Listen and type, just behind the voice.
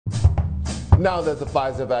Now that the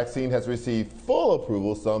Pfizer vaccine has received full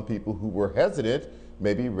approval, some people who were hesitant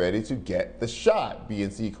may be ready to get the shot.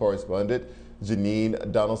 BNC correspondent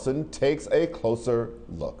Jenyne Donaldson takes a closer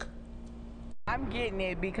look. I'm getting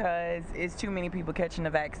it because it's too many people catching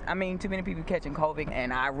too many people catching COVID,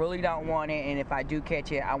 and I really don't want it. And if I do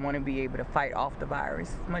catch it, I want to be able to fight off the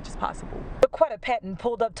virus as much as possible. Quetta Patton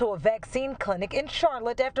pulled up to a vaccine clinic in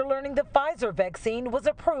Charlotte after learning the Pfizer vaccine was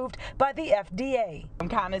approved by the FDA. I'm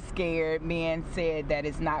kind of scared being said that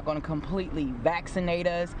it's not going to completely vaccinate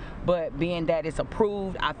us, but being that it's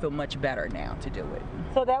approved, I feel much better now to do it.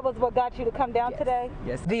 So that was what got you to come down today?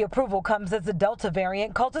 Yes. The approval comes as the Delta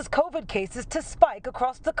variant causes COVID cases to spike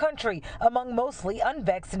across the country among mostly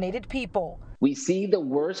unvaccinated people. We see the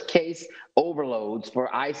worst case overloads for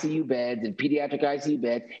ICU beds and pediatric ICU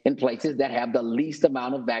beds in places that have the least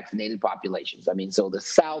amount of vaccinated populations. I mean, so the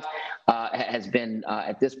South has been,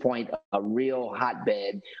 at this point, a real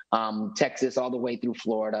hotbed. Texas all the way through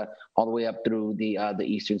Florida, all the way up through the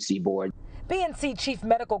eastern seaboard. BNC Chief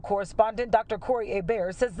Medical Correspondent Dr. Corey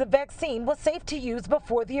Abbott says the vaccine was safe to use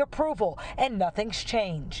before the approval, and nothing's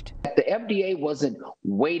changed. The FDA wasn't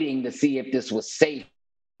waiting to see if this was safe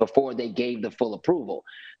before they gave the full approval.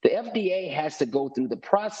 The FDA has to go through the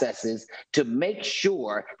processes to make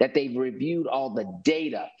sure that they've reviewed all the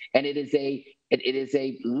data, and it is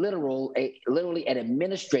literally an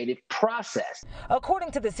administrative process. According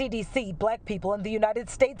to the CDC, Black people in the United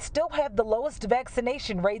States still have the lowest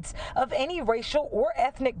vaccination rates of any racial or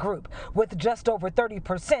ethnic group, with just over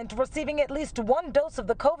 30% receiving at least one dose of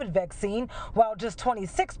the COVID vaccine, while just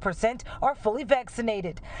 26% are fully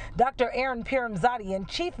vaccinated. Dr. Aaron Piramzadian,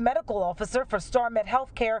 Chief Medical Officer for StarMed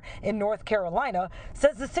Healthcare in North Carolina,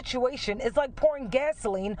 says the situation is like pouring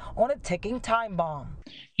gasoline on a ticking time bomb.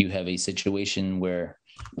 You have a situation where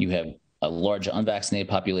you have a large unvaccinated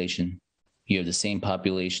population. You have the same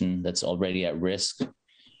population that's already at risk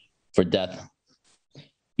for death.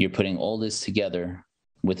 You're putting all this together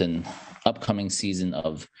with an upcoming season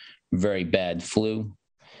of very bad flu,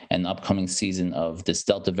 an upcoming season of this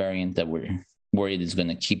Delta variant that we're worried is going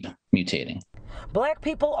to keep mutating. Black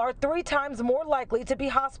people are 3 times more likely to be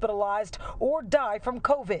hospitalized or die from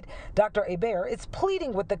COVID. Dr. Abbott is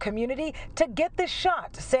pleading with the community to get the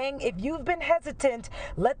shot, saying if you've been hesitant,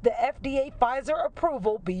 let the FDA Pfizer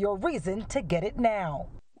approval be your reason to get it now.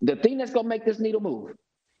 The thing that's going to make this needle move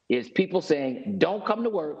is people saying, don't come to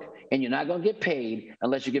work and you're not going to get paid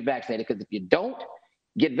unless you get vaccinated. Because if you don't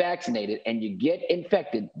get vaccinated and you get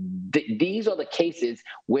infected, these are the cases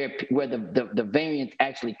where the variants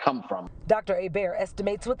actually come from. Dr. Abbott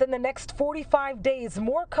estimates within the next 45 days,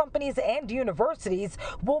 more companies and universities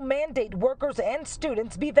will mandate workers and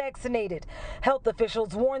students be vaccinated. Health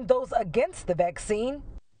officials warn those against the vaccine.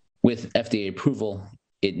 With FDA approval,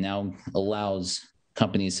 it now allows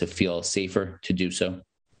companies to feel safer to do so.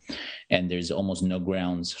 And there's almost no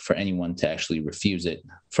grounds for anyone to actually refuse it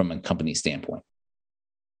from a company standpoint.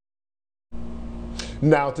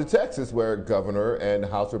 Now to Texas, where Governor and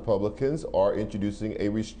House Republicans are introducing a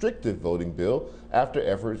restrictive voting bill after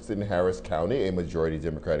efforts in Harris County, a majority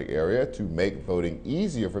Democratic area, to make voting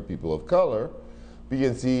easier for people of color.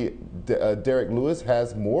 BNC Derrick Lewis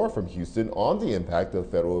has more from Houston on the impact of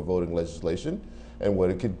federal voting legislation and what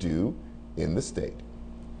it could do in the state.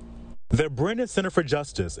 The Brennan Center for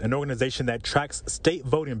Justice, an organization that tracks state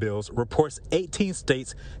voting bills, reports 18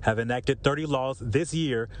 states have enacted 30 laws this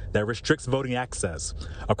year that restricts voting access.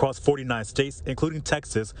 Across 49 states, including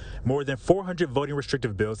Texas, more than 400 voting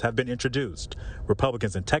restrictive bills have been introduced.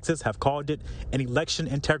 Republicans in Texas have called it an election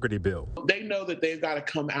integrity bill. They know that they've got to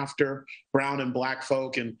come after brown and black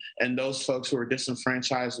folk and those folks who are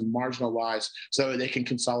disenfranchised and marginalized so that they can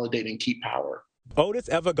consolidate and keep power. Otis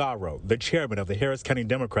Evagaro, the chairman of the Harris County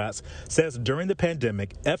Democrats, says during the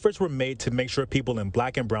pandemic, efforts were made to make sure people in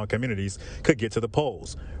black and brown communities could get to the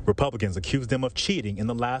polls. Republicans accused them of cheating in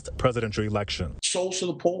the last presidential election. Souls to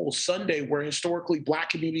the polls Sunday, where historically black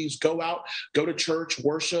communities go out, go to church,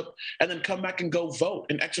 worship, and then come back and go vote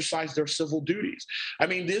and exercise their civil duties. I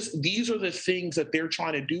mean, these are the things that they're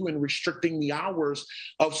trying to do in restricting the hours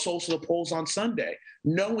of Souls to the polls on Sunday,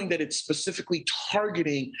 knowing that it's specifically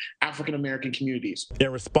targeting African-American communities.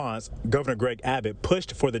 In response, Governor Greg Abbott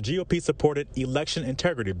pushed for the GOP-supported election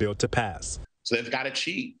integrity bill to pass. So they've got to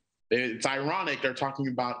cheat. It's ironic they're talking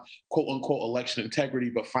about quote-unquote election integrity,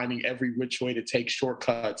 but finding every which way to take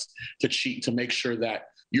shortcuts to cheat to make sure that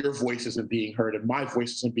your voice isn't being heard and my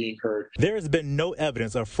voice isn't being heard. There has been no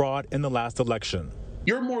evidence of fraud in the last election.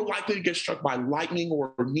 you're more likely to get struck by lightning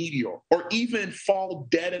or a meteor, or even fall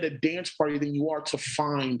dead at a dance party than you are to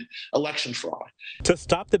find election fraud. To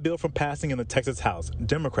stop the bill from passing in the Texas House,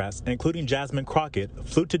 Democrats, including Jasmine Crockett,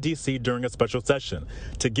 flew to D.C. during a special session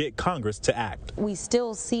to get Congress to act. We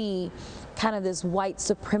still see kind of this white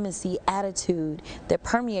supremacy attitude that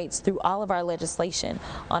permeates through all of our legislation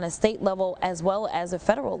on a state level as well as a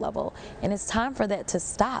federal level, and it's time for that to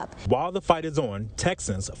stop. While the fight is on,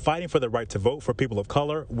 Texans fighting for the right to vote for people of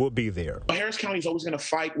color will be there. Harris County is always going to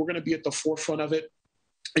fight. We're going to be at the forefront of it.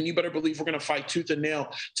 And you better believe we're going to fight tooth and nail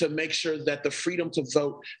to make sure that the freedom to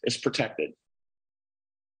vote is protected.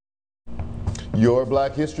 Your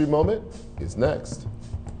Black History Moment is next.